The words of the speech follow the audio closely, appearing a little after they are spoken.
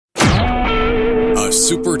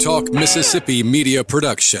SuperTalk Mississippi media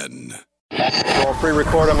production. I'll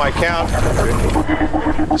pre-record on my count.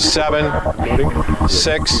 7,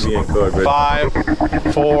 6, 5,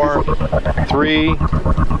 4, 3,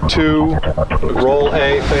 2. Roll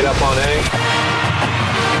A, fade up on A.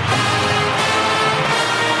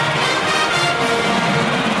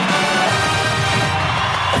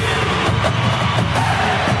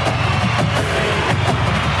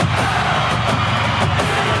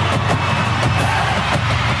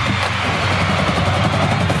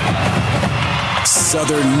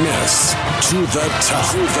 Southern Miss to the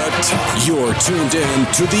top. You're tuned in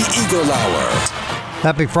to the Eagle Hour.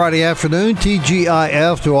 Happy Friday afternoon,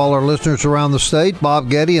 TGIF to all our listeners around the state. Bob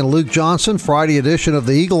Getty and Luke Johnson, Friday edition of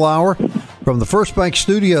the Eagle Hour from the First Bank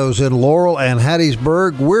Studios in Laurel and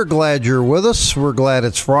Hattiesburg. We're glad you're with us. We're glad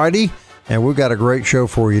it's Friday, and we've got a great show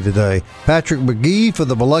for you today. Patrick McGee for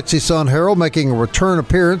the Biloxi Sun-Herald making a return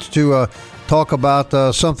appearance to talk about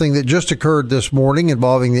something that just occurred this morning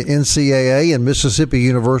involving the NCAA and Mississippi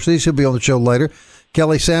universities. He'll be on the show later.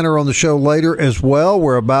 Kelly Sander on the show later as well.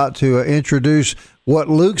 We're about to introduce what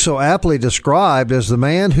Luke so aptly described as the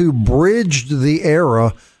man who bridged the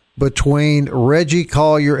era between Reggie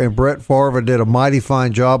Collier and Brett Favre and did a mighty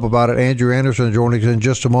fine job about it. Andrew Anderson joining us in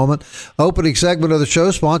just a moment. Opening segment of the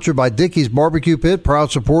show sponsored by Dickey's Barbecue Pit,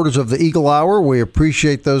 proud supporters of the Eagle Hour. We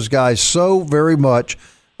appreciate those guys so very much.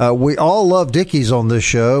 We all love Dickey's on this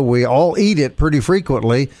show. We all eat it pretty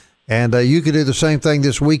frequently, and you can do the same thing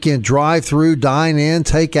this weekend. Drive through, dine in,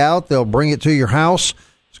 take out. They'll bring it to your house.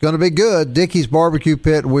 It's going to be good. Dickey's Barbecue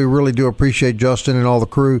Pit. We really do appreciate Justin and all the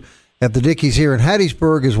crew at the Dickey's here in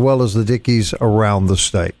Hattiesburg, as well as the Dickey's around the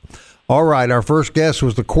state. All right, our first guest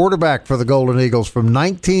was the quarterback for the Golden Eagles from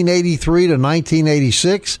 1983 to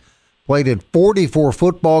 1986. Played in 44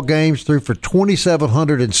 football games, threw for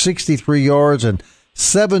 2,763 yards and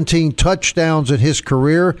 17 touchdowns in his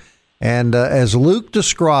career. And as Luke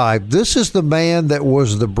described, this is the man that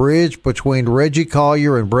was the bridge between Reggie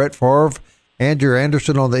Collier and Brett Favre. Andrew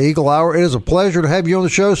Anderson on the Eagle Hour. It is a pleasure to have you on the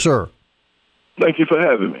show, sir. Thank you for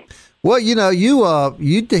having me. Well, you know, you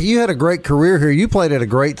had a great career here. You played at a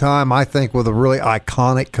great time, I think, with a really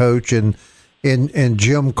iconic coach in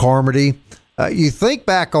Jim Carmody. You think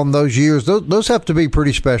back on those years; those have to be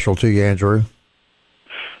pretty special to you, Andrew.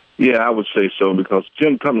 Yeah, I would say so, because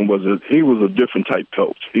Jim Carmody was a different type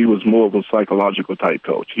coach. He was more of a psychological type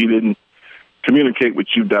coach. He didn't communicate with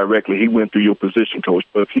you directly. He went through your position coach,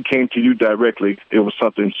 but if he came to you directly, it was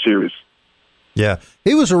something serious. Yeah,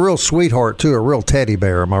 he was a real sweetheart too, a real teddy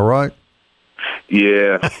bear. Am I right?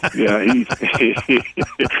 Yeah.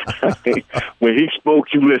 When he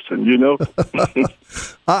spoke, you listened. You know.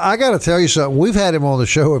 I got to tell you something. We've had him on the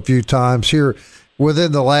show a few times here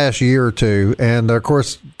within the last year or two, and of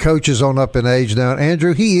course, Coach is on up in age now.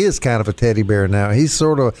 Andrew, he is kind of a teddy bear now. He's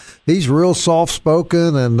real soft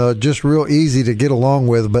spoken and just real easy to get along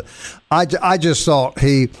with. But I just thought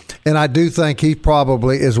and I do think he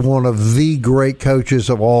probably is one of the great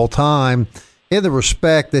coaches of all time, in the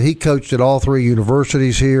respect that he coached at all three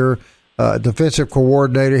universities here, defensive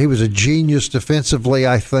coordinator. He was a genius defensively,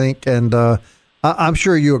 I think, and I'm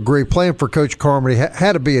sure you agree. Playing for Coach Carmody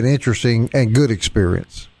had to be an interesting and good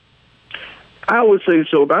experience. I would say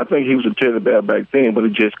so, but I think he was a teddy bear back then, but he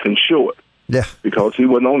just couldn't show it. Yeah. Because he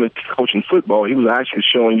wasn't only coaching football, he was actually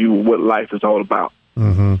showing you what life is all about.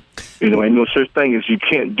 Mm-hmm. You know, ain't no such thing as you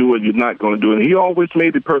can't do it, you're not going to do it. And he always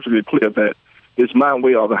made it perfectly clear that it's my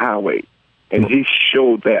way or the highway. And he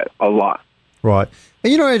showed that a lot. Right.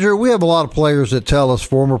 And, you know, Andrew, we have a lot of players that tell us,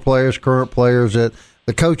 former players, current players, that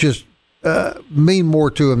the coaches mean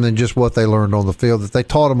more to them than just what they learned on the field, that they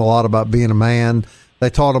taught them a lot about being a man.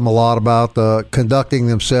 They taught them a lot about conducting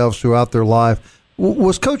themselves throughout their life.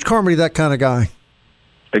 Was Coach Carmody that kind of guy?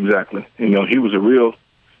 Exactly. You know, he was a real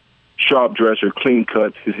sharp dresser, clean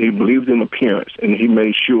cut. He believed in appearance, and he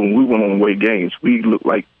made sure when we went on away games, we looked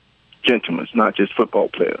like gentlemen, not just football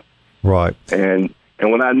players. Right. And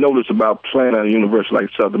when I noticed about playing at a university like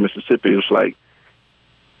Southern Mississippi, it's like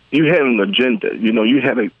you had an agenda. You know, you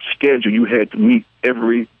had a schedule you had to meet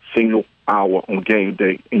every single hour on game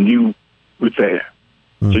day, and you were there.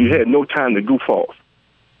 Mm-hmm. So you had no time to goof off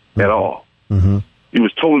at all. Mm-hmm. You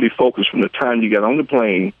was totally focused from the time you got on the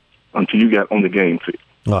plane until you got on the game field.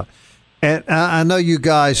 Right. And I know you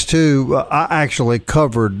guys, too, I actually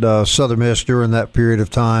covered Southern Miss during that period of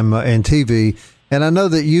time in TV. And I know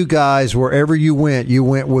that you guys, wherever you went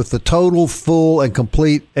with the total, full, and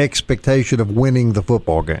complete expectation of winning the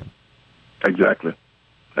football game. Exactly.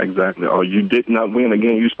 Or you did not win a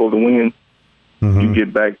game you're supposed to win. Mm-hmm. You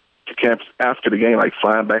get back to campus after the game, like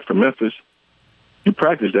flying back from Memphis. You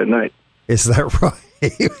practice that night. Is that right?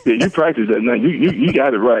 Yeah, you practiced that night. You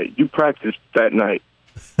got it right. You practiced that night.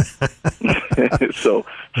 So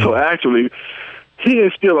actually, he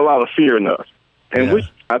instilled a lot of fear in us, and which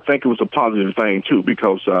I think it was a positive thing too,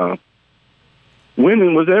 because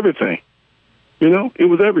winning was everything. It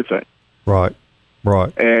was everything. Right.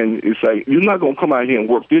 And it's like, you're not going to come out here and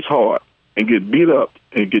work this hard and get beat up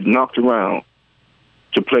and get knocked around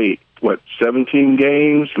to play, 17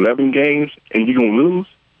 games, 11 games, and you're going to lose?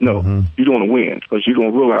 No, you're going to win, because you're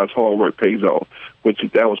going to realize hard work pays off, which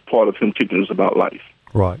that was part of him teaching us about life.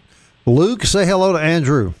 Right. Luke, say hello to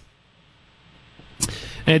Andrew.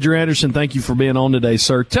 Andrew Anderson, thank you for being on today,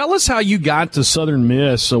 sir. Tell us how you got to Southern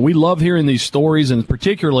Miss. So we love hearing these stories, and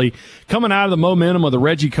particularly coming out of the momentum of the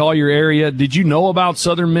Reggie Collier area. Did you know about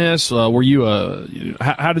Southern Miss? Were you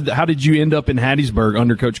how did you end up in Hattiesburg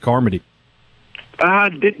under Coach Carmody? I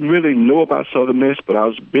didn't really know about Southern Miss, but I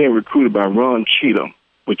was being recruited by Ron Cheatham,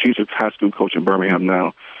 which he's a high school coach in Birmingham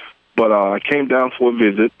now. But I came down for a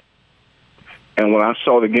visit, and when I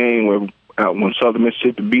saw the game when Southern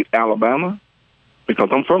Mississippi beat Alabama, because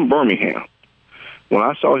I'm from Birmingham, when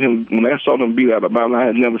I saw them beat Alabama, I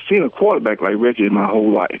had never seen a quarterback like Reggie in my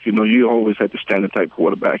whole life. You always had the standard type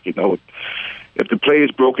quarterback. If the play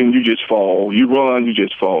is broken, you just fall. You run, you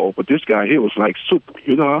just fall. But this guy here was like super.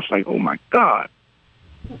 I was like, oh my God,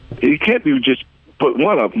 he can't be just put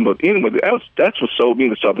one of them. But anyway, that's what sold me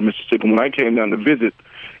to Southern Mississippi. When I came down to visit,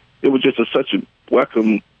 it was just such a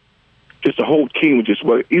welcome. Just the whole team was just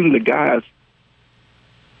even the guys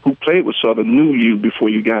who played with Southern knew you before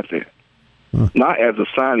you got there. Not as a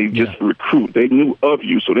signee, just a recruit. They knew of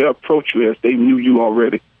you, so they approached you as they knew you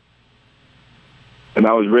already. And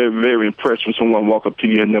I was very, very impressed when someone walked up to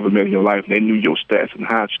you and never met in your life, and they knew your stats in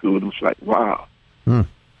high school. It was like, wow.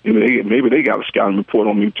 Maybe they got a scouting report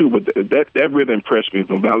on me too, but that really impressed me.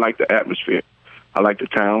 But I like the atmosphere. I like the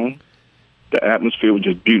town. The atmosphere was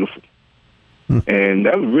just beautiful. And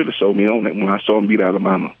that really sold me on it when I saw them beat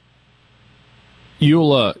Alabama.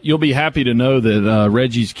 You'll be happy to know that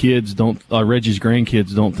Reggie's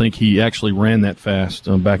grandkids don't think he actually ran that fast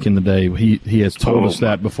back in the day. He has told us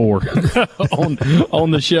that before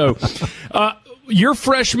on the show. Your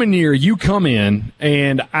freshman year, you come in,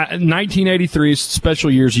 and 1983 is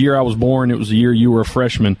special years. The year I was born, it was the year you were a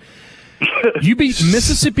freshman. You beat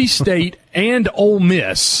Mississippi State and Ole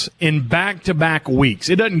Miss in back-to-back weeks.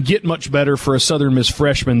 It doesn't get much better for a Southern Miss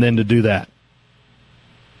freshman than to do that.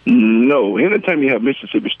 No. Anytime you have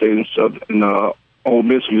Mississippi State and Ole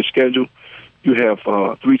Miss on your schedule, you have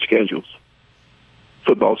 3 schedules,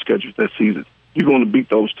 football schedules that season. You're going to beat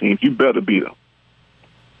those teams. You better beat them.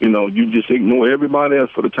 You just ignore everybody else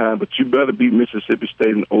for the time, but you better beat Mississippi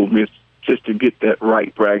State and Ole Miss just to get that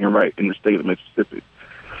bragging right in the state of Mississippi.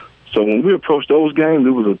 So when we approached those games,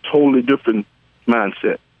 it was a totally different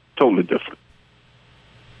mindset, totally different.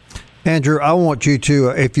 Andrew, I want you to,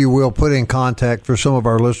 if you will, put in contact for some of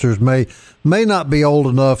our listeners may not be old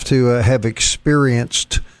enough to have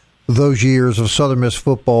experienced those years of Southern Miss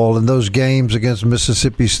football and those games against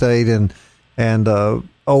Mississippi State and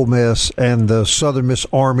Ole Miss and the Southern Miss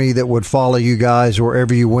Army that would follow you guys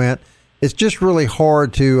wherever you went. It's just really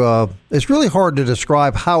hard to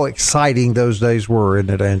describe how exciting those days were,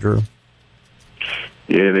 isn't it, Andrew?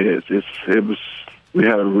 Yeah, it is. We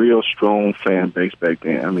had a real strong fan base back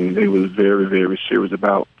then. I mean, they was very, very serious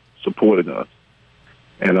about supporting us.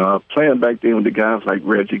 And playing back then with the guys like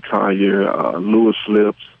Reggie Collier, Lewis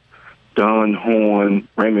Lips, Don Horn,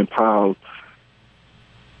 Raymond Powell,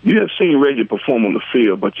 you have seen Reggie perform on the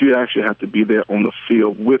field, but you actually have to be there on the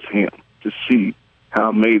field with him to see how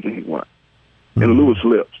amazing he was. Mm-hmm. And Lewis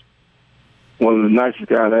Lips, one of the nicest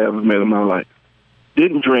guys I ever met in my life.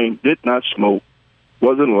 Didn't drink, did not smoke,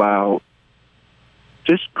 wasn't loud,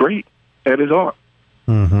 just great at his art.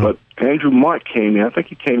 Mm-hmm. But Andrew Mark came in. I think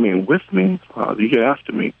he came in with me the year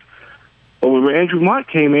after me. But when Andrew Mark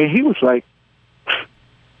came in, he was like,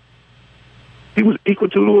 he was equal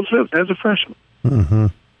to Lewis Lips as a freshman. Mm-hmm.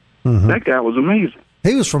 Mm-hmm. That guy was amazing.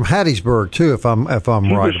 He was from Hattiesburg too, if I'm right about that.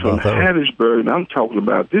 He was from Hattiesburg, and I'm talking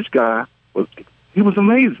about this guy was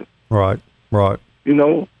amazing. Right. He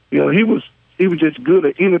was just good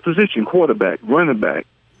at any position, quarterback, running back.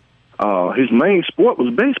 His main sport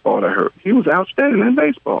was baseball, I heard. He was outstanding in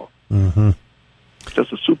baseball. Mm-hmm.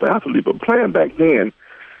 Just a super athlete. But playing back then,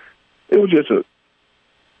 it was just a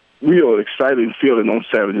real exciting feeling on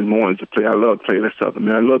Saturday morning to play. I love playing at Southern.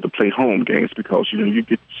 I love to play home games because, you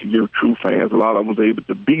get to see your true fans. A lot of them was able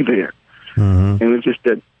to be there. Mm-hmm. And it's just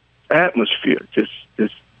that atmosphere.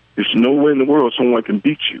 There's nowhere in the world someone can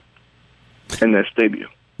beat you in that stadium.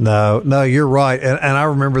 No, you're right. And I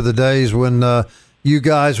remember the days when you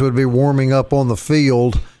guys would be warming up on the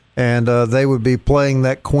field and they would be playing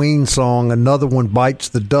that Queen song, "Another One Bites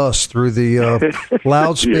the Dust," through the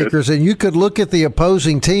loudspeakers. Yes. And you could look at the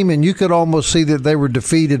opposing team, and you could almost see that they were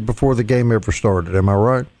defeated before the game ever started. Am I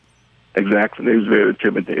right? Exactly. They was very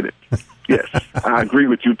intimidated. Yes, I agree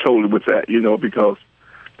with you totally with that, because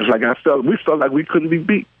it's like we felt like we couldn't be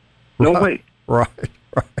beat. No way. Right.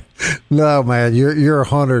 No, man, you're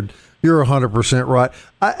 100%. You're 100% right.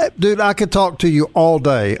 Dude, I could talk to you all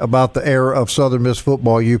day about the era of Southern Miss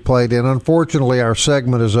football you played in. Unfortunately, our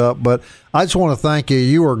segment is up, but I just want to thank you.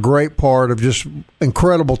 You were a great part of just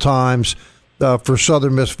incredible times for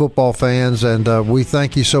Southern Miss football fans, and we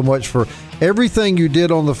thank you so much for everything you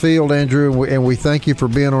did on the field, Andrew, and we thank you for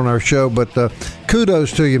being on our show. But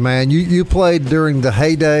kudos to you, man. You played during the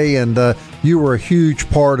heyday, and you were a huge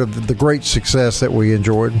part of the great success that we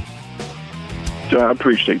enjoyed. John, I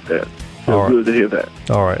appreciate that. It's good to hear that.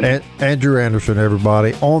 All right. Andrew Anderson,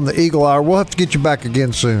 everybody, on the Eagle Hour. We'll have to get you back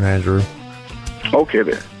again soon, Andrew. Okay,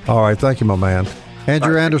 then. All right. Thank you, my man.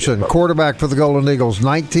 Andrew Anderson, quarterback for the Golden Eagles,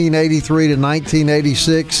 1983 to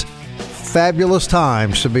 1986. Fabulous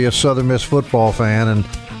times to be a Southern Miss football fan, and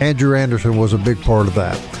Andrew Anderson was a big part of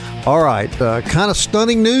that. All right. Kind of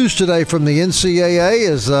stunning news today from the NCAA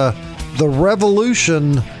as the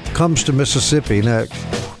revolution comes to Mississippi next.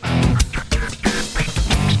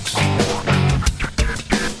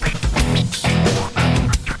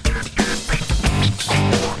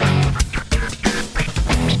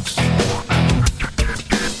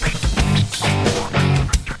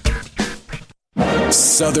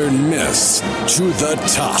 Southern Miss to the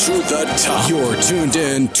top. To the top. You're tuned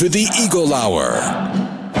in to the Eagle Hour.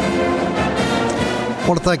 I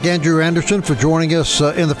want to thank Andrew Anderson for joining us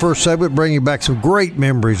in the first segment, bringing back some great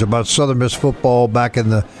memories about Southern Miss football back in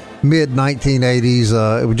the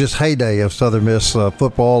mid-1980s. It was just heyday of Southern Miss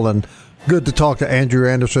football, and good to talk to Andrew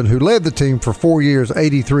Anderson, who led the team for 4 years,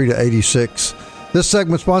 83 to 86. This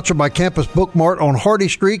segment sponsored by Campus Bookmart on Hardy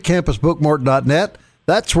Street, campusbookmart.net.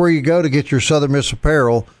 That's where you go to get your Southern Miss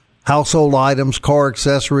apparel, household items, car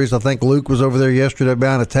accessories. I think Luke was over there yesterday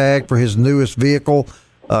buying a tag for his newest vehicle.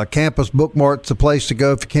 Campus Bookmart's the place to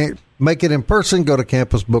go. If you can't make it in person, go to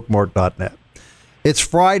campusbookmart.net. It's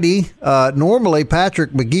Friday. Normally,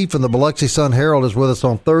 Patrick McGee from the Biloxi Sun-Herald is with us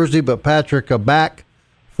on Thursday, but Patrick back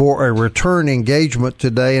for a return engagement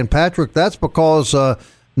today. And, Patrick, that's because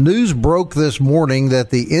news broke this morning that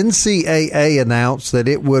the NCAA announced that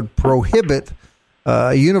it would prohibit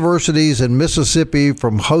universities in Mississippi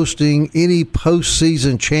from hosting any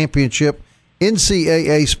postseason championship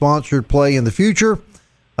NCAA-sponsored play in the future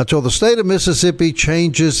until the state of Mississippi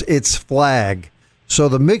changes its flag. So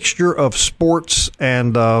the mixture of sports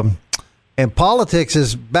and politics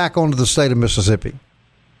is back onto the state of Mississippi.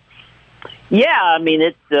 Yeah, I mean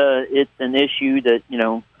it's an issue that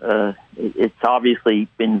it's obviously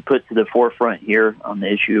been put to the forefront here on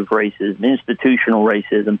the issue of racism, institutional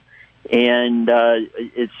racism. And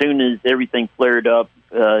as soon as everything flared up,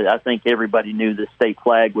 I think everybody knew the state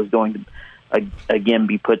flag was going to, again,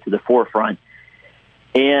 be put to the forefront.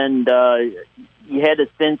 And you had a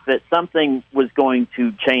sense that something was going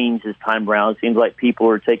to change this time around. It seems like people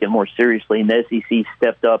were taking it more seriously. And the SEC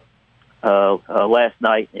stepped up last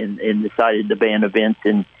night and decided to ban events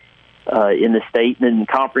in the state. And then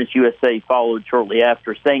Conference USA followed shortly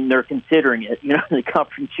after, saying they're considering it. The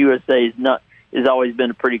Conference USA has always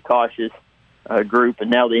been a pretty cautious group, and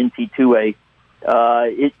now the NC2A.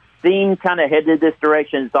 It seemed kind of headed this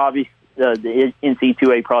direction. It's obvious the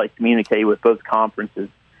NC2A probably communicated with both conferences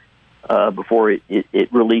before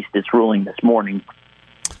it released its ruling this morning.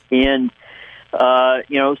 And,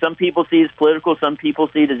 some people see it as political, some people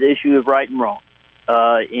see it as an issue of right and wrong.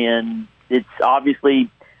 And it's obviously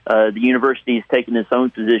the university has taken its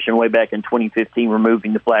own position way back in 2015,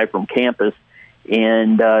 removing the flag from campus.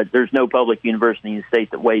 And there's no public university in the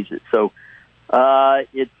state that waives it. So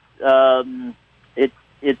it's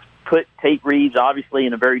put Tate Reeves obviously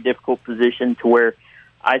in a very difficult position to where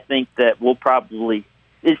I think that we'll probably,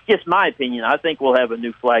 it's just my opinion, I think we'll have a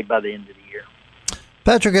new flag by the end of the year.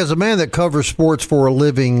 Patrick, as a man that covers sports for a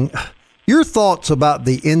living, your thoughts about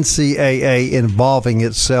the NCAA involving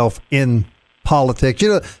itself in politics?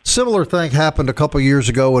 Similar thing happened a couple years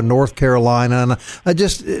ago in North Carolina, and I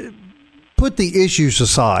just put the issues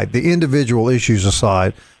aside, the individual issues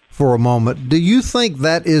aside for a moment. Do you think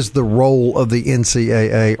that is the role of the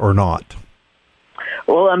NCAA or not?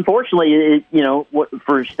 Well, unfortunately,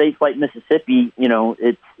 for states like Mississippi,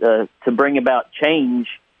 it's to bring about change.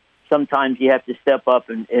 Sometimes you have to step up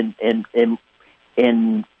and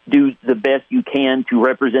do the best you can to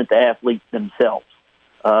represent the athletes themselves.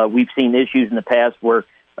 We've seen issues in the past where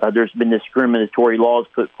there's been discriminatory laws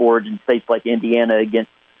put forward in states like Indiana against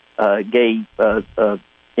gay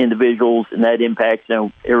individuals, and that impacts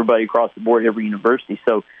everybody across the board, every university.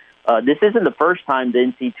 So this isn't the first time the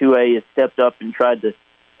NC2A has stepped up and tried to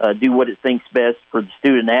do what it thinks best for the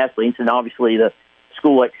student athletes, and obviously the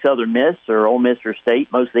school like Southern Miss or Ole Miss or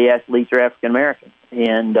State, most of the athletes are African American,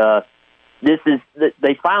 and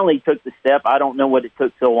they finally took the step. I don't know what it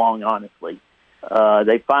took so long, honestly.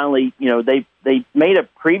 They finally, they made a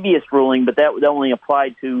previous ruling, but that would only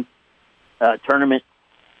apply to tournaments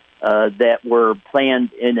that were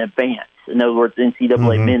planned in advance. In other words, the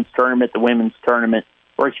NCAA men's tournament, the women's tournament,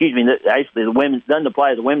 or excuse me, actually the women's doesn't apply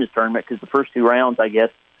to the women's tournament because the first two rounds, I guess,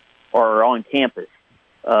 are on campus.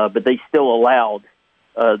 But they still allowed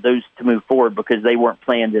those to move forward because they weren't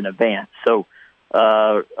planned in advance. So,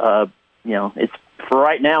 it's for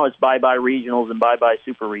right now, it's bye-bye regionals and bye-bye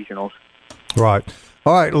super regionals. Right.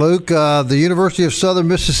 All right, Luke, the University of Southern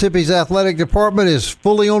Mississippi's athletic department is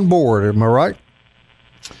fully on board. Am I right?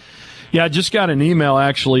 Yeah, I just got an email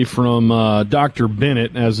actually from Dr.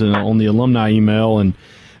 Bennett on the alumni email, and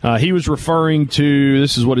he was referring to,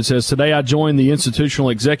 this is what it says: today I joined the institutional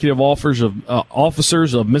executive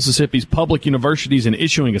officers of Mississippi's public universities in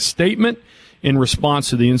issuing a statement in response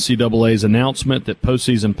to the NCAA's announcement that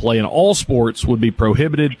postseason play in all sports would be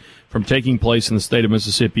prohibited from taking place in the state of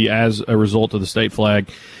Mississippi as a result of the state flag.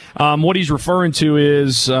 What he's referring to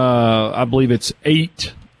is, I believe it's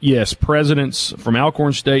 8 presidents from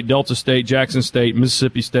Alcorn State, Delta State, Jackson State,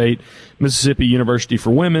 Mississippi University for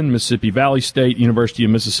Women, Mississippi Valley State, University of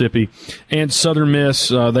Mississippi, and Southern Miss.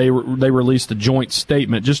 They released a joint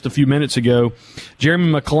statement just a few minutes ago.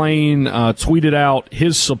 Jeremy McClain tweeted out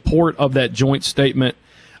his support of that joint statement.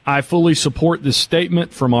 I fully support this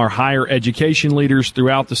statement from our higher education leaders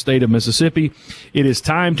throughout the state of Mississippi. It is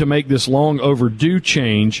time to make this long overdue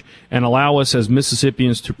change and allow us as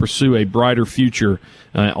Mississippians to pursue a brighter future,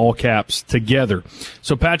 all caps, together.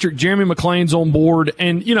 So, Patrick, Jeremy McClain's on board.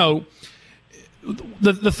 And,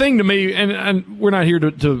 the thing to me, and we're not here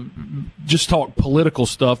to just talk political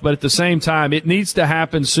stuff, but at the same time, it needs to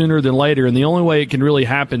happen sooner than later. And the only way it can really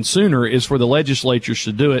happen sooner is for the legislatures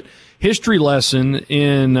to do it. History lesson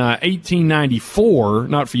in 1894,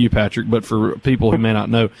 not for you, Patrick, but for people who may not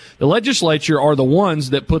know, the legislature are the ones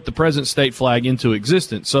that put the present state flag into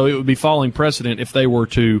existence. So it would be following precedent if they were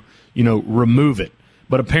to, remove it.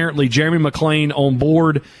 But apparently Jeremy McClain on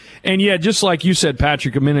board. And, yeah, just like you said,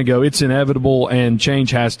 Patrick, a minute ago, it's inevitable and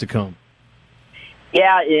change has to come.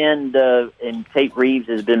 Yeah, and Tate Reeves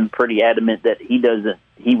has been pretty adamant that he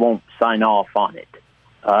won't sign off on it.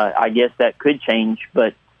 I guess that could change,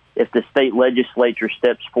 but if the state legislature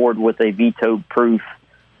steps forward with a veto-proof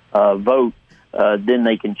vote, then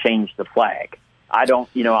they can change the flag. I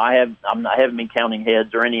haven't been counting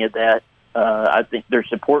heads or any of that. I think there's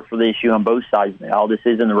support for the issue on both sides now. This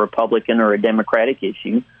isn't a Republican or a Democratic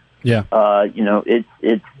issue. Yeah. It's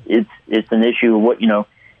an issue of what,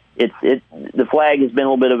 the flag has been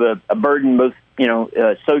a little bit of a burden, both,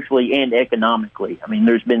 socially and economically. I mean,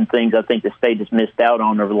 there's been things I think the state has missed out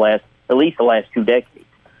on over at least the last 2 decades,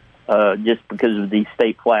 just because of the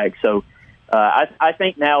state flag. So I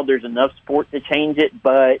think now there's enough support to change it,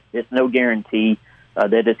 but it's no guarantee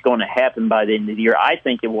that it's going to happen by the end of the year. I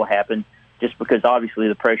think it will happen, just because obviously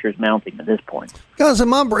the pressure is mounting at this point. Guys,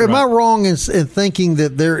 am I wrong in thinking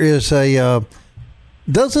that there is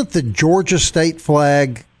doesn't the Georgia state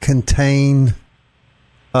flag contain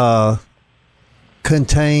remnants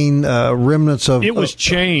of? It was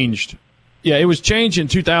changed. Yeah, it was changed in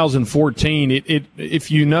 2014. If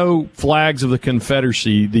you know flags of the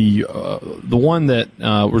Confederacy, the one that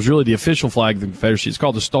was really the official flag of the Confederacy, it's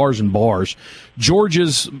called the Stars and Bars.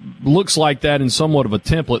 Georgia's looks like that in somewhat of a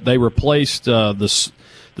template. They replaced the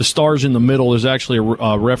stars in the middle. There's actually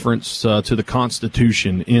a reference to the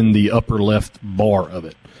Constitution in the upper left bar of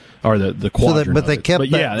it, or the quadrant. But they kept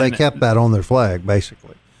that. They kept that on their flag,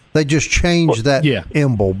 basically. They just changed that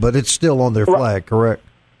emblem, but it's still on their flag, correct?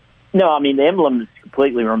 No, I mean the emblem is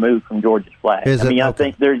completely removed from Georgia's flag. I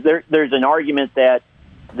think there's an argument that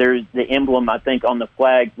there's the emblem, I think, on the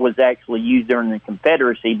flag was actually used during the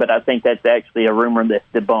Confederacy, but I think that's actually a rumor that's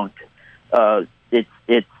debunked.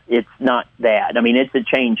 It's not that. I mean, it's a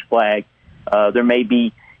changed flag. There may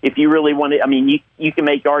be, if you really want to, I mean, you can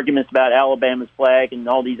make arguments about Alabama's flag and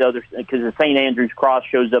all these others, because the St. Andrew's cross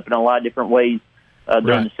shows up in a lot of different ways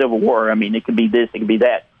during the Civil War. I mean, it could be this, it could be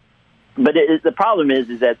that. But the problem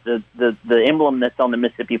is that the emblem that's on the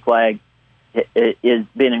Mississippi flag is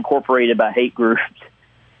been incorporated by hate groups,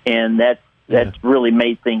 and that's really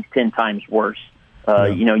made things 10 times worse.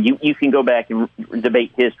 You can go back and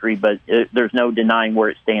debate history, but there's no denying where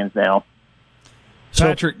it stands now.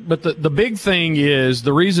 Patrick, but the big thing is,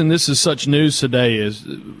 the reason this is such news today is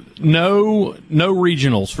no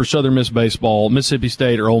regionals for Southern Miss baseball, Mississippi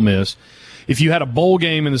State or Ole Miss. If you had a bowl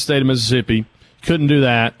game in the state of Mississippi, couldn't do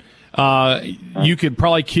that. You could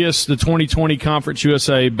probably kiss the 2020 Conference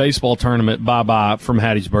USA baseball tournament bye-bye from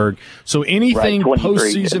Hattiesburg. So anything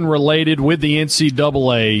postseason related with the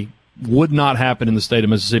NCAA would not happen in the state of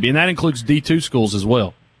Mississippi, and that includes D2 schools as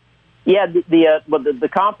well. Yeah, the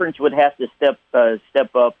conference would have to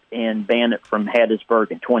step up and ban it from Hattiesburg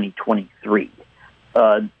in 2023,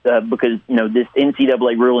 because this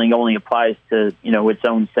NCAA ruling only applies to its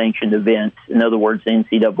own sanctioned events. In other words, the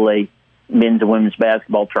NCAA men's and women's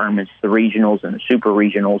basketball tournaments, the regionals and the super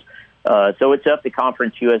regionals. So it's up to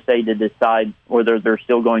Conference USA to decide whether they're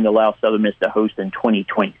still going to allow Southern Miss to host in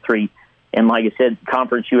 2023. And like I said,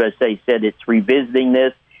 Conference USA said it's revisiting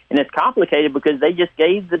this. And it's complicated because they just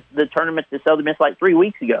gave the tournament to Southern Miss like 3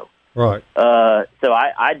 weeks ago. Right. So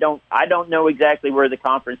I don't know exactly where the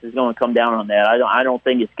conference is going to come down on that. I don't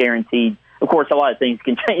think it's guaranteed. Of course, a lot of things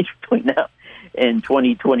can change between now and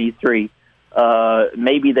 2023.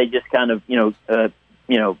 Maybe they just kind of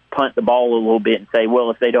punt the ball a little bit and say,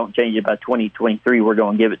 well, if they don't change it by 2023, we're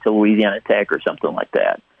going to give it to Louisiana Tech or something like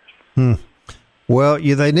that. Well,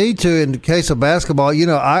 they need to, in the case of basketball, you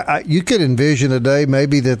could envision a day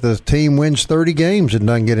maybe that the team wins 30 games and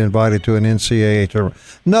doesn't get invited to an NCAA tournament.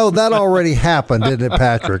 No, that already happened, didn't it,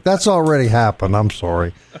 Patrick? That's already happened. I'm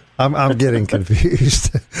sorry. I'm getting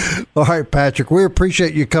confused. All right, Patrick, we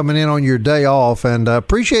appreciate you coming in on your day off, and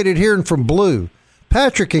appreciated hearing from Blue.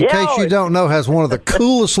 Patrick, in case you don't know, has one of the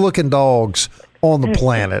coolest looking dogs on the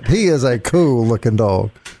planet. He is a cool looking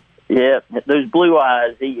dog. Yeah, those blue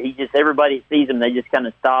eyes. He just, everybody sees him, they just kind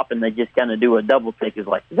of stop and they just kind of do a double take. It's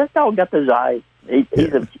like, does that dog got those eyes?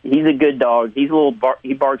 He's a good dog. He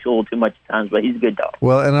barks a little too much at times, but he's a good dog.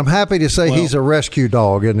 Well, and I'm happy to say he's a rescue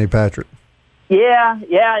dog, isn't he, Patrick? Yeah,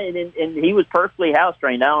 and he was perfectly house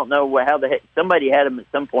trained. I don't know how the heck somebody had him at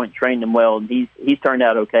some point, trained him well, and he's turned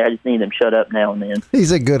out okay. I just need him shut up now and then.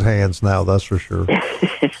 He's in good hands now, that's for sure.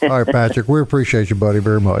 All right, Patrick, we appreciate you, buddy,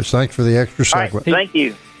 very much. Thanks for the extra segment. All right, thank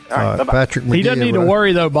you. All right, Patrick McGee, he doesn't need to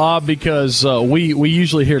worry, though, Bob, because we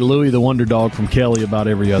usually hear Louie the Wonder Dog from Kelly about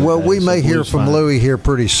every other day. We may hear from Louie here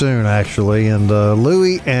pretty soon, actually, and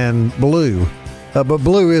Louie and Blue. But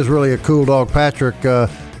Blue is really a cool dog. Patrick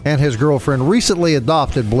and his girlfriend recently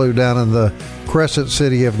adopted Blue down in the Crescent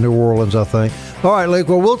City of New Orleans, I think. All right, Luke,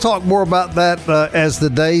 well, we'll talk more about that as the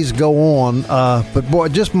days go on. But, boy,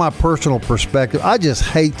 just my personal perspective, I just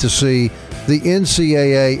hate to see the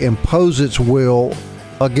NCAA impose its will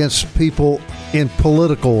against people in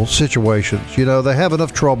political situations. They have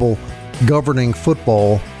enough trouble governing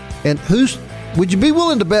football. And would you be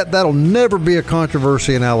willing to bet that'll never be a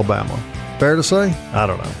controversy in Alabama? Fair to say? I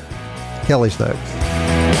don't know. Kelly's next.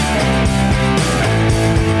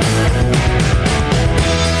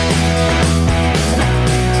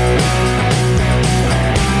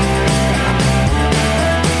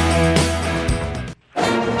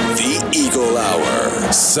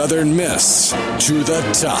 Southern Miss to the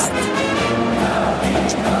top.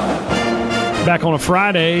 Back on a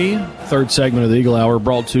Friday, third segment of the Eagle Hour,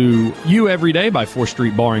 brought to you every day by 4th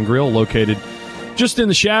Street Bar and Grill, located just in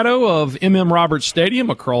the shadow of M.M. Roberts Stadium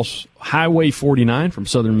across Highway 49 from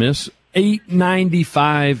Southern Miss.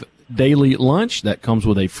 $8.95 daily lunch. That comes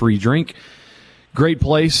with a free drink. Great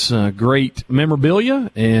place, great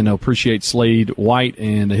memorabilia, and I appreciate Slade White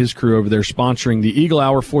and his crew over there sponsoring the Eagle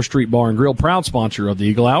Hour, 4th Street Bar and Grill, proud sponsor of the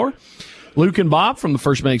Eagle Hour. Luke and Bob from the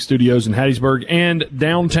First Bank Studios in Hattiesburg and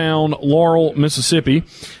downtown Laurel, Mississippi.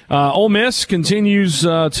 Ole Miss continues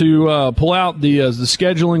to pull out the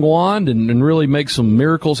scheduling wand and really make some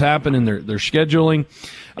miracles happen in their scheduling.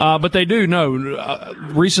 But they do know,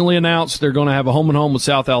 recently announced they're going to have a home-and-home with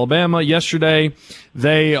South Alabama. Yesterday,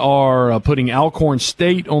 they are putting Alcorn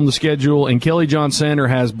State on the schedule, and Kelly John Sander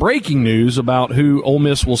has breaking news about who Ole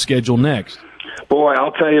Miss will schedule next. Boy,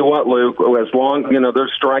 I'll tell you what, Luke, as long,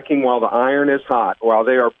 they're striking while the iron is hot. While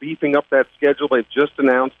they are beefing up that schedule, they've just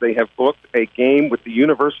announced they have booked a game with the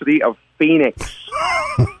University of Phoenix.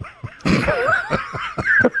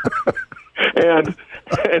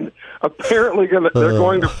 And apparently they're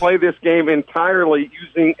going to play this game entirely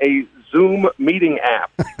using a Zoom meeting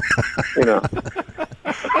app.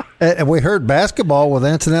 And we heard basketball with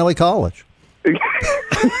Antonelli College.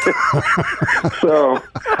 So,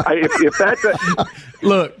 if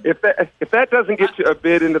that doesn't get you a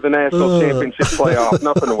bid into the national championship playoff,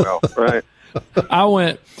 nothing will, right? I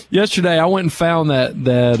went and found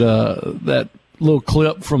that little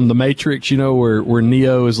clip from The Matrix, where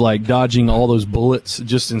Neo is like dodging all those bullets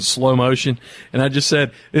just in slow motion. And I just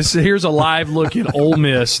said, here's a live look at Ole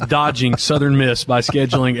Miss dodging Southern Miss by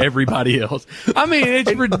scheduling everybody else. I mean,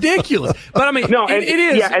 it's ridiculous. But I mean, no, it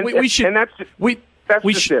is. Yeah, we should. And that's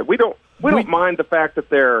just it. We don't mind the fact that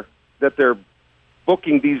they're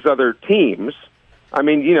booking these other teams. I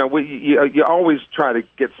mean, you always try to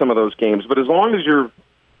get some of those games, but as long as you're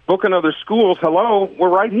booking other schools, hello, we're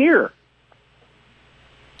right here.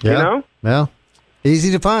 Yeah. Yeah.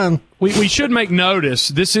 Easy to find. We should make notice.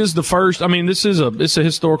 This is the first. I mean, it's a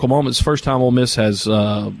historical moment. It's the first time Ole Miss has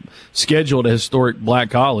scheduled a historic black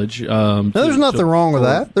college. There's nothing wrong with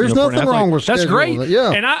that. There's nothing wrong with that's great. That.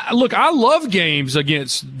 Yeah. And I love games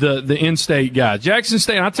against the in-state guys. Jackson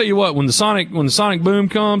State. And I tell you what, when the Sonic Boom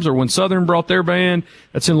comes, or when Southern brought their band,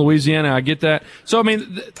 that's in Louisiana. I get that. So I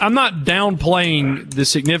mean, I'm not downplaying the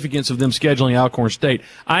significance of them scheduling Alcorn State.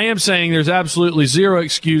 I am saying there's absolutely zero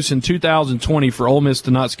excuse in 2020 for Ole Miss to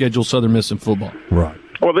not schedule Southern Miss in football. Right.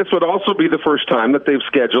 Well, this would also be the first time that they've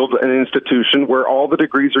scheduled an institution where all the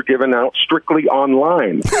degrees are given out strictly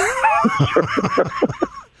online.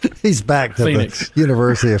 He's back to Phoenix. The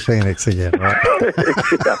University of Phoenix again, right?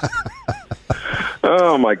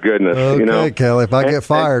 Oh, my goodness. Okay, Kelly, if I get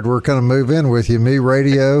fired, we're going to move in with you. Me,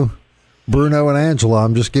 radio, Bruno, and Angela.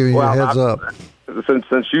 I'm just giving you a heads up.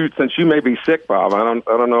 Since you may be sick, Bob, I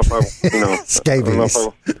don't know if I scabies.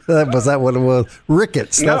 Was that what it was?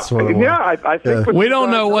 Rickets. That's what it was. Yeah, I think. We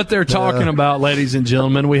don't know what they're talking about, ladies and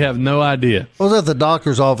gentlemen. We have no idea. I was at the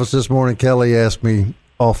doctor's office this morning. Kelly asked me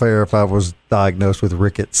off air if I was diagnosed with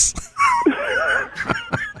rickets.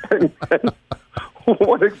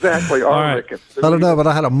 What exactly are rickets? I don't know, but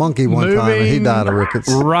I had a monkey one time, and he died of rickets.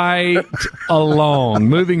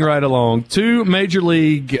 Moving right along. 2 major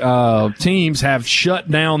league teams have shut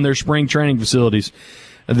down their spring training facilities.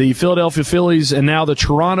 The Philadelphia Phillies and now the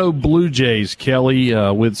Toronto Blue Jays, Kelly,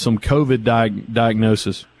 with some COVID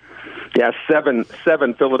diagnosis. Yeah, seven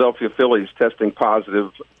Philadelphia Phillies testing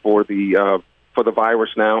positive for the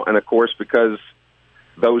virus now, and of course because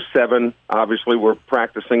those 7 obviously were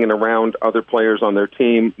practicing and around other players on their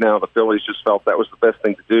team. Now the Phillies just felt that was the best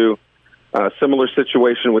thing to do. Similar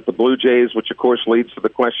situation with the Blue Jays, which of course leads to the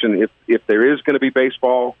question if there is going to be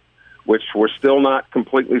baseball, which we're still not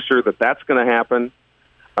completely sure that that's going to happen,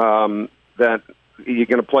 that you're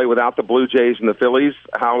going to play without the Blue Jays and the Phillies.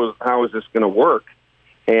 How is this going to work?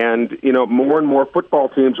 And, more and more football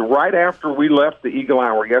teams, right after we left the Eagle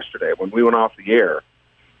Hour yesterday, when we went off the air,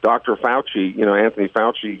 Dr. Fauci, Anthony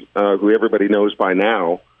Fauci, who everybody knows by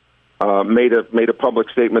now, made a public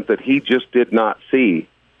statement that he just did not see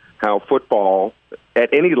how football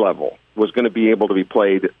at any level was going to be able to be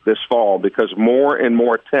played this fall because more and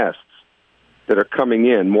more tests that are coming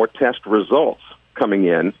in, more test results coming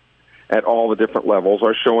in at all the different levels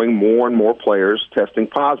are showing more and more players testing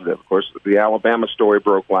positive. Of course, the Alabama story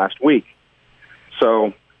broke last week.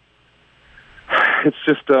 So it's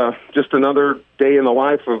just another day in the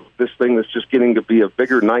life of this thing that's just getting to be a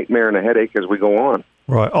bigger nightmare and a headache as we go on.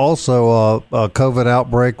 Right. Also, a COVID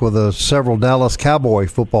outbreak with several Dallas Cowboy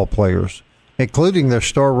football players, including their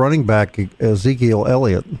star running back, Ezekiel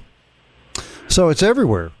Elliott. So it's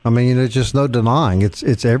everywhere. I mean, there's just no denying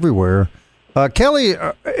it's everywhere. Kelly,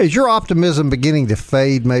 is your optimism beginning to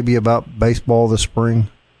fade maybe about baseball this spring?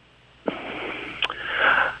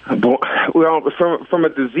 Well, from a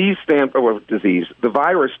disease standpoint, the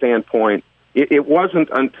virus standpoint, it wasn't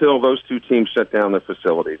until those 2 teams shut down their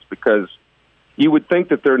facilities, because you would think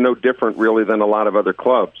that they're no different really than a lot of other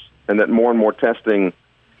clubs, and that more and more testing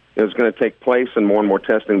is going to take place, and more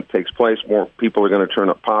testing takes place, more people are going to turn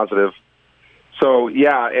up positive. So,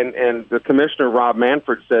 yeah, and the commissioner, Rob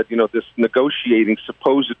Manfred, said, this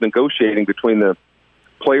supposed negotiating between the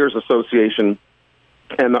Players Association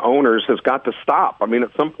and the owners has got to stop. I mean, at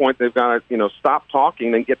some point they've got to, stop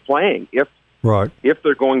talking and get playing if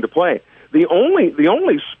they're going to play. The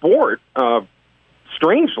only sport,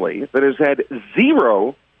 strangely, that has had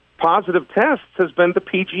 0 positive tests has been the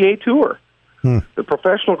PGA Tour. The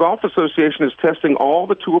Professional Golf Association is testing all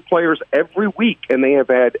the tour players every week, and they have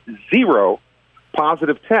had 0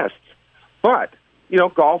 positive tests. But,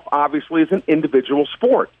 golf obviously is an individual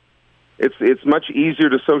sport. It's much easier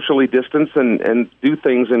to socially distance and do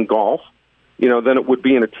things in golf, than it would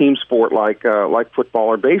be in a team sport like football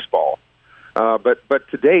or baseball. But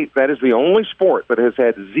to date, that is the only sport that has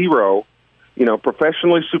had 0,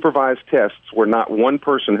 professionally supervised tests where not one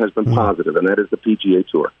person has been positive, and that is the PGA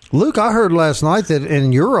Tour. Luke, I heard last night that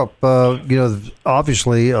in Europe,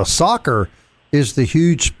 obviously soccer is the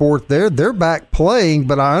huge sport there. They're back playing,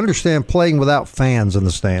 but I understand playing without fans in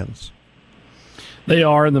the stands. They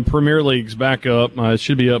are, and the Premier League's back up. It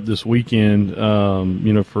should be up this weekend,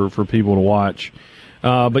 for people to watch.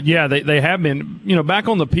 But yeah, they have been, back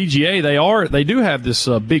on the PGA. They do have this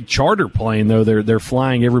big charter plane though. They're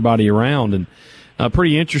flying everybody around, and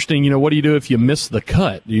pretty interesting. What do you do if you miss the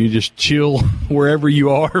cut? Do you just chill wherever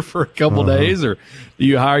you are for a couple days, or do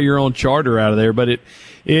you hire your own charter out of there? But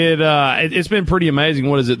it's been pretty amazing.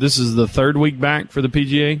 What is it? This is the third week back for the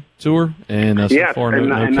PGA Tour, and so far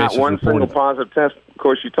no not one reported. single positive test. Of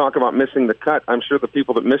course, you talk about missing the cut. I'm sure the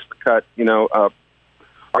people that missed the cut,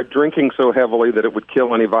 are drinking so heavily that it would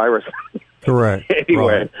kill any virus. Correct.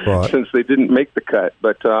 Anyway, right. Since they didn't make the cut,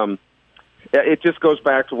 but it just goes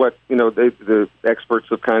back to what the experts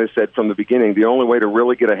have kind of said from the beginning. The only way to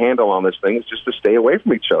really get a handle on this thing is just to stay away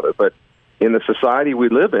from each other. But in the society we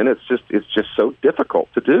live in, it's just so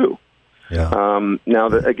difficult to do. Yeah. Now,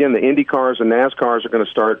 again, the Indy cars and NASCARs are going to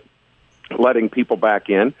start letting people back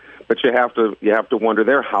in, but you have to wonder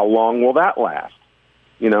there, how long will that last?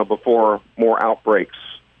 Before more outbreaks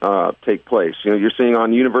take place. You're seeing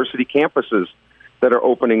on university campuses that are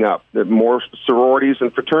opening up that more sororities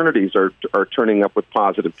and fraternities are turning up with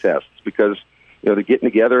positive tests because they're getting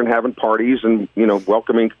together and having parties and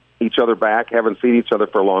welcoming each other back, haven't seen each other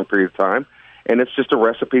for a long period of time, and it's just a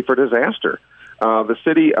recipe for disaster. The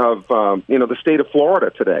city of the state of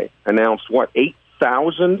Florida today announced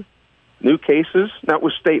 8,000 new cases. That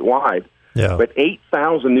was statewide, but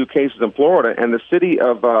 8,000 new cases in Florida, and the city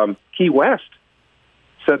of Key West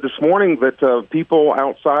said this morning that people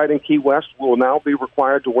outside in Key West will now be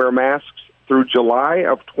required to wear masks through July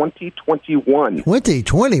of 2021.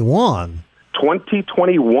 2021?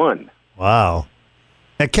 2021. Wow.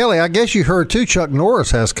 And Kelly, I guess you heard too, Chuck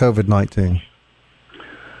Norris has COVID-19.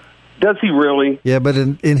 Does he really? Yeah, but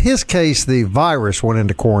in his case, the virus went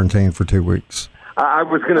into quarantine for 2 weeks. I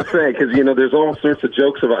was going to say, because, there's all sorts of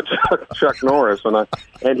jokes about Chuck Norris,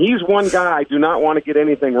 and he's one guy I do not want to get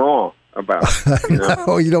anything wrong about.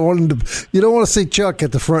 No, you don't want to see Chuck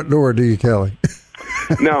at the front door, do you, Kelly?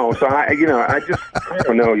 No, so I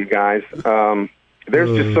don't know, you guys.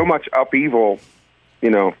 There's just so much upheaval,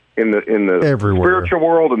 in the everywhere. Spiritual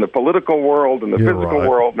world, and the political world, and the physical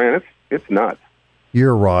world. Man, it's nuts.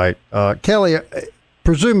 You're right, Kelly.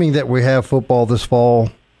 Presuming that we have football this fall,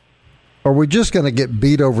 are we just going to get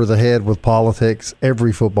beat over the head with politics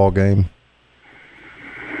every football game?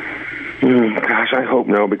 Gosh, I hope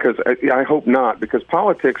no, because I hope not, because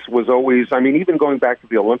politics was always, even going back to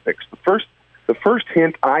the Olympics, the first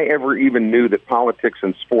hint I ever even knew that politics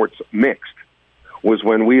and sports mixed was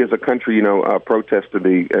when we as a country, protested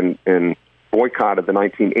and boycotted the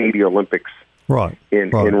 1980 Olympics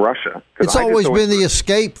in Russia. It's always been the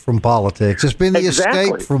escape from politics. It's been the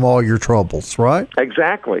escape from all your troubles, right?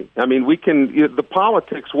 Exactly. The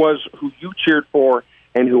politics was who you cheered for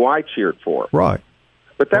and who I cheered for. Right.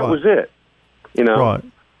 But that was it, Right.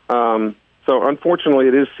 So unfortunately,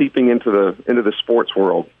 it is seeping into the sports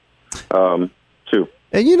world, too.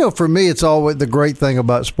 And for me, it's always the great thing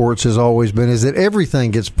about sports has always been is that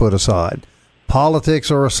everything gets put aside.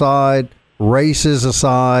 Politics are aside, races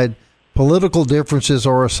aside, political differences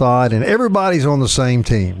are aside, and everybody's on the same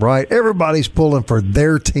team, right? Everybody's pulling for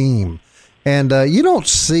their team, and you don't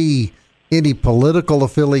see any political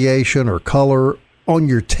affiliation or color on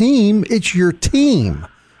your team. It's your team.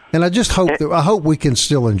 And I just hope we can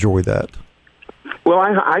still enjoy that. Well,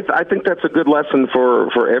 I think that's a good lesson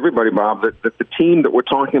for everybody, Bob, that the team that we're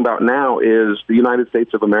talking about now is the United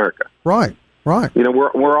States of America. Right.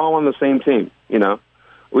 We're all on the same team,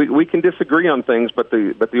 We can disagree on things, but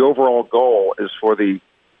the overall goal is for the,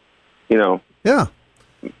 Yeah.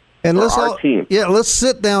 And our team. Yeah, let's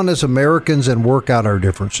sit down as Americans and work out our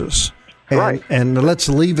differences. And let's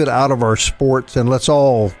leave it out of our sports, and let's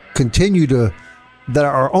all continue that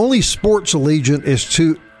our only sports allegiance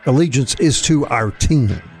is to our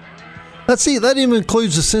team. Let's see, that even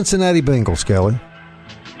includes the Cincinnati Bengals, Kelly.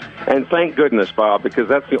 And thank goodness, Bob, because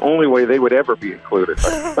that's the only way they would ever be included.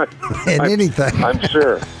 Anything. I'm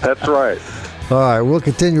sure. That's right. All right, we'll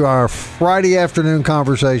continue our Friday afternoon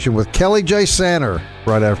conversation with Kelly J. Sanner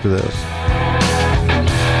right after this.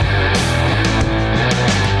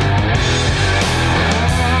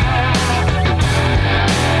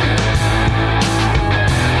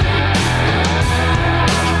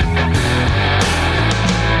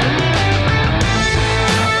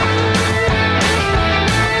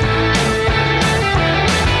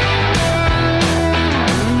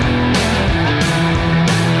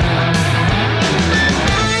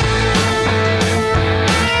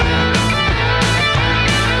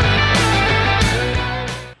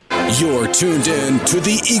 tuned in to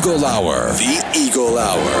the Eagle Hour. The Eagle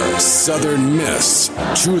Hour. Southern Miss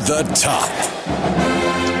to the top.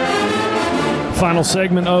 Final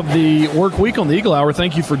segment of the work week on the Eagle Hour.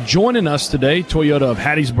 Thank you for joining us today. Toyota of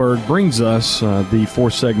Hattiesburg brings us the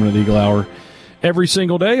fourth segment of the Eagle Hour every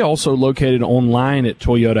single day. Also located online at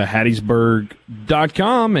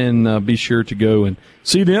ToyotaHattiesburg.com, and be sure to go and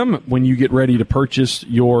see them when you get ready to purchase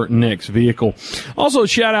your next vehicle. Also,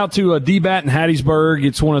 shout out to DBAT in Hattiesburg.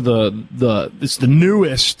 It's one of it's the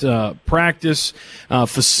newest practice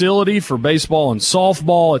facility for baseball and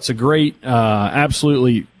softball. It's a great,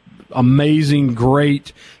 absolutely amazing,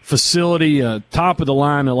 great facility, top of the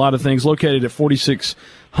line, a lot of things. Located at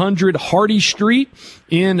 4600 Hardy Street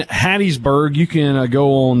in Hattiesburg. You can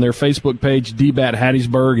go on their Facebook page, DBAT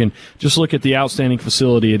Hattiesburg, and just look at the outstanding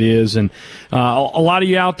facility it is. And a lot of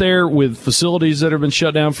you out there with facilities that have been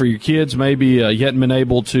shut down for your kids, maybe you hadn't been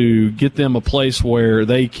able to get them a place where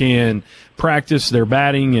they can practice their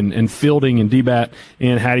batting and fielding, and DBAT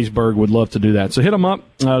in Hattiesburg would love to do that. So hit them up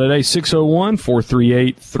today,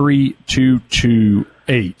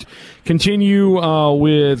 601-438-3228. Continue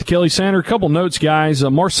with Kelly Sander. A couple notes, guys.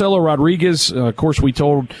 Marcelo Rodriguez, of course, we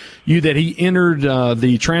told you that he entered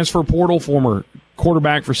the transfer portal, former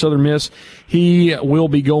quarterback for Southern Miss. He will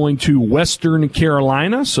be going to Western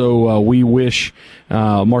Carolina, so we wish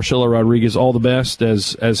Marcelo Rodriguez all the best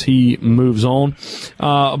as he moves on.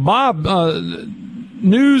 Bob,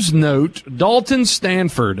 news note, Dalton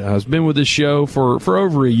Stanford has been with this show for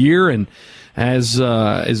over a year and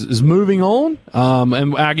is moving on.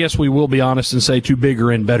 And I guess we will be honest and say to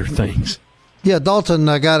bigger and better things. Yeah, Dalton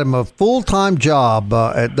got him a full-time job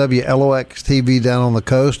at WLOX-TV down on the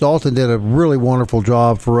coast. Dalton did a really wonderful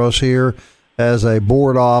job for us here as a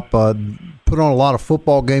board op, put on a lot of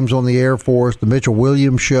football games on the air for us, the Mitchell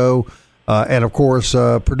Williams Show, and, of course,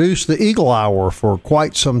 produced the Eagle Hour for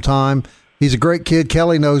quite some time. He's a great kid.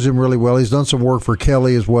 Kelly knows him really well. He's done some work for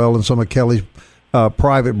Kelly as well and some of Kelly's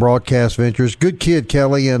private broadcast ventures. Good kid,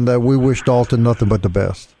 Kelly, and we wish Dalton nothing but the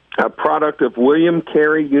best. A product of William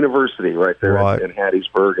Carey University, right there in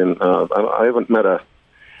Hattiesburg, and I haven't met a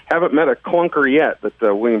clunker yet, but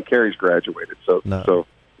William Carey's graduated. So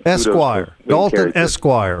Esquire, Dalton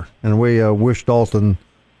Esquire, and we wish Dalton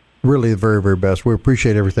really the very, very best. We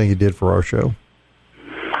appreciate everything he did for our show.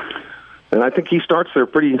 And I think he starts there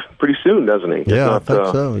pretty soon, doesn't he? Yeah, I think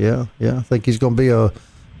so. Yeah. I think he's going to be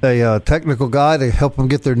a technical guy to help them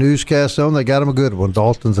get their newscasts on. They got him a good one.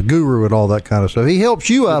 Dalton's a guru and all that kind of stuff. He helps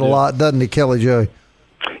you out a lot, doesn't he, Kelly J?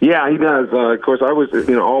 Yeah, he does. Of course, I was,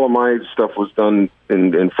 all of my stuff was done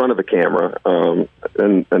in front of the camera, and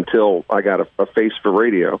until I got a face for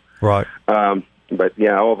radio. Right. But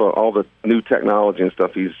yeah, all the new technology and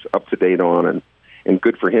stuff he's up to date on, and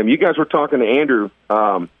good for him. You guys were talking to Andrew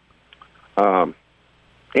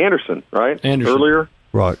Anderson, right? Earlier,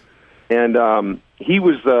 right? And he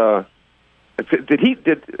was. I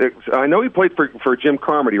know he played for Jim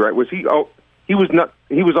Carmody, right? Was he? Oh, he was not.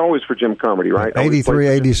 He was always for Jim Carmody, right? 83,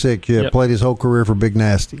 86. Yeah, yep. Played his whole career for Big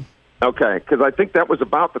Nasty. Okay, because I think that was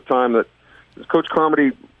about the time that Coach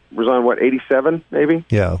Carmody was on. What, 87, maybe?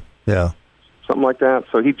 Yeah, something like that.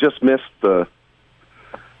 So he just missed the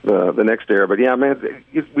next era. But yeah, man,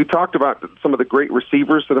 we talked about some of the great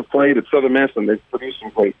receivers that have played at Southern Miss, and they've produced some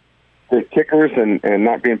great kickers, and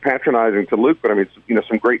not being patronizing to Luke, but I mean,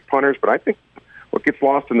 some great punters. But I think what gets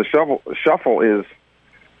lost in the shuffle is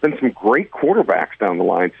been some great quarterbacks down the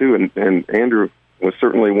line too, and Andrew was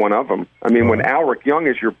certainly one of them. I mean, when Alric Young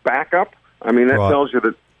is your backup, I mean that tells you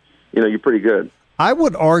that you're pretty good. I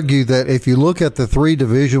would argue that if you look at the 3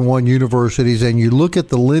 Division I universities and you look at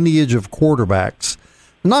the lineage of quarterbacks,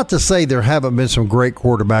 not to say there haven't been some great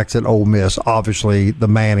quarterbacks at Ole Miss. Obviously, the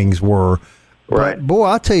Mannings were. Right. But, boy,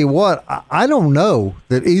 I tell you what, I don't know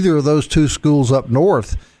that either of those two schools up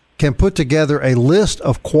north can put together a list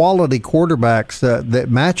of quality quarterbacks that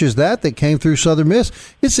matches that came through Southern Miss.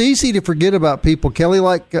 It's easy to forget about people, Kelly,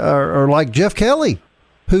 like Jeff Kelly,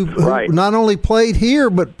 who not only played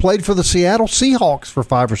here but played for the Seattle Seahawks for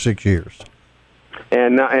 5 or 6 years.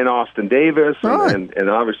 And Austin Davis, and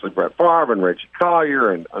obviously Brett Favre and Reggie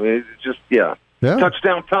Collier, and I mean, it's just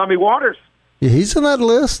touchdown Tommy Waters. Yeah, he's in that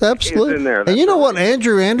list, absolutely. He's in there. And you know what?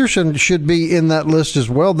 Andrew Anderson should be in that list as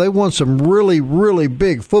well. They won some really, really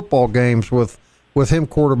big football games with him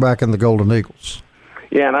quarterbacking the Golden Eagles.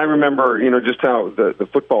 Yeah, and I remember, just how the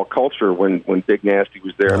football culture when Big Nasty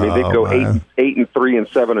was there. I mean, they'd go 8-3 and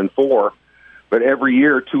 7-4, but every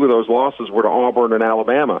year 2 of those losses were to Auburn and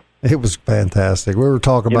Alabama. It was fantastic. We were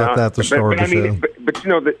talking about that at the start of the show. But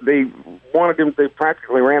they wanted him. They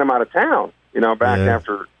practically ran him out of town. Back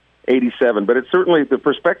after 87. But it's certainly the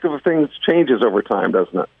perspective of things changes over time,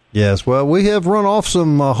 doesn't it? Yes. Well, we have run off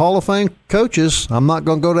some Hall of Fame coaches. I'm not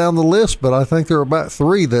going to go down the list, but I think there are about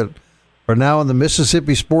 3 that are now in the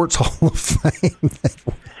Mississippi Sports Hall of Fame.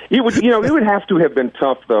 It would have to have been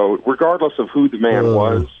tough, though, regardless of who the man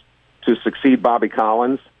was, to succeed Bobby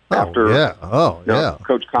Collins after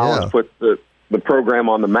Coach Collins put the program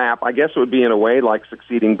on the map. I guess it would be in a way like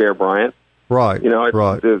succeeding Bear Bryant. Right.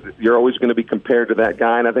 You're always going to be compared to that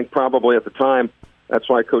guy, and I think probably at the time that's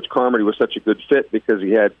why Coach Carmody was such a good fit, because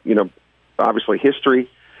he had, obviously history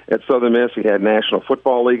at Southern Miss. He had National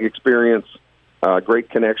Football League experience, great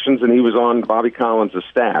connections, and he was on Bobby Collins'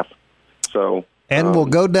 staff. So. And will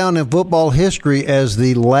go down in football history as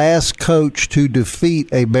the last coach to defeat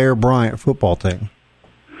a Bear Bryant football team.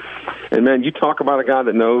 And, man, you talk about a guy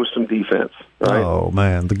that knows some defense, right? Oh,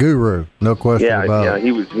 man, the guru, no question about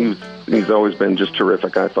it. He's always been just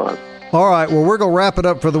terrific, I thought. All right, well, we're going to wrap it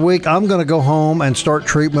up for the week. I'm going to go home and start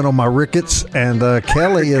treatment on my rickets, and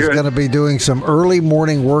Kelly is going to be doing some early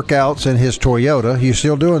morning workouts in his Toyota. You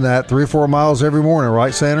still doing that 3-4 miles every morning,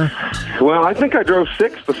 right, Sander? Well, I think I drove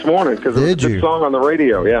 6 this morning because it was a good song on the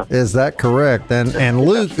radio, yeah. Is that correct? And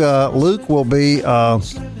Luke will be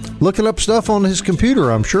looking up stuff on his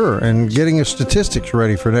computer, I'm sure, and getting his statistics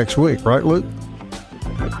ready for next week, right, Luke?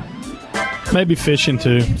 Maybe fishing,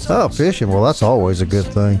 too. Oh, fishing. Well, that's always a good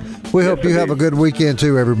thing. We hope you have a good weekend,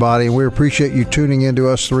 too, everybody, and we appreciate you tuning in to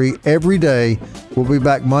us 3 every day. We'll be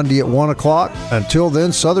back Monday at 1 o'clock. Until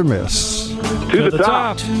then, Southern Miss. To the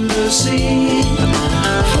top. To the sea,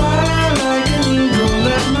 fly like an eagle,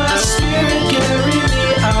 let my spirit carry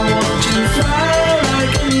me. I want to fly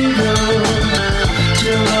like an eagle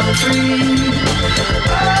till I'm free.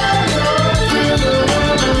 I go through the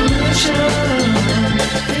world on a mission.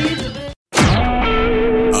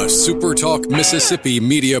 A SuperTalk Mississippi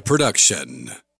media production.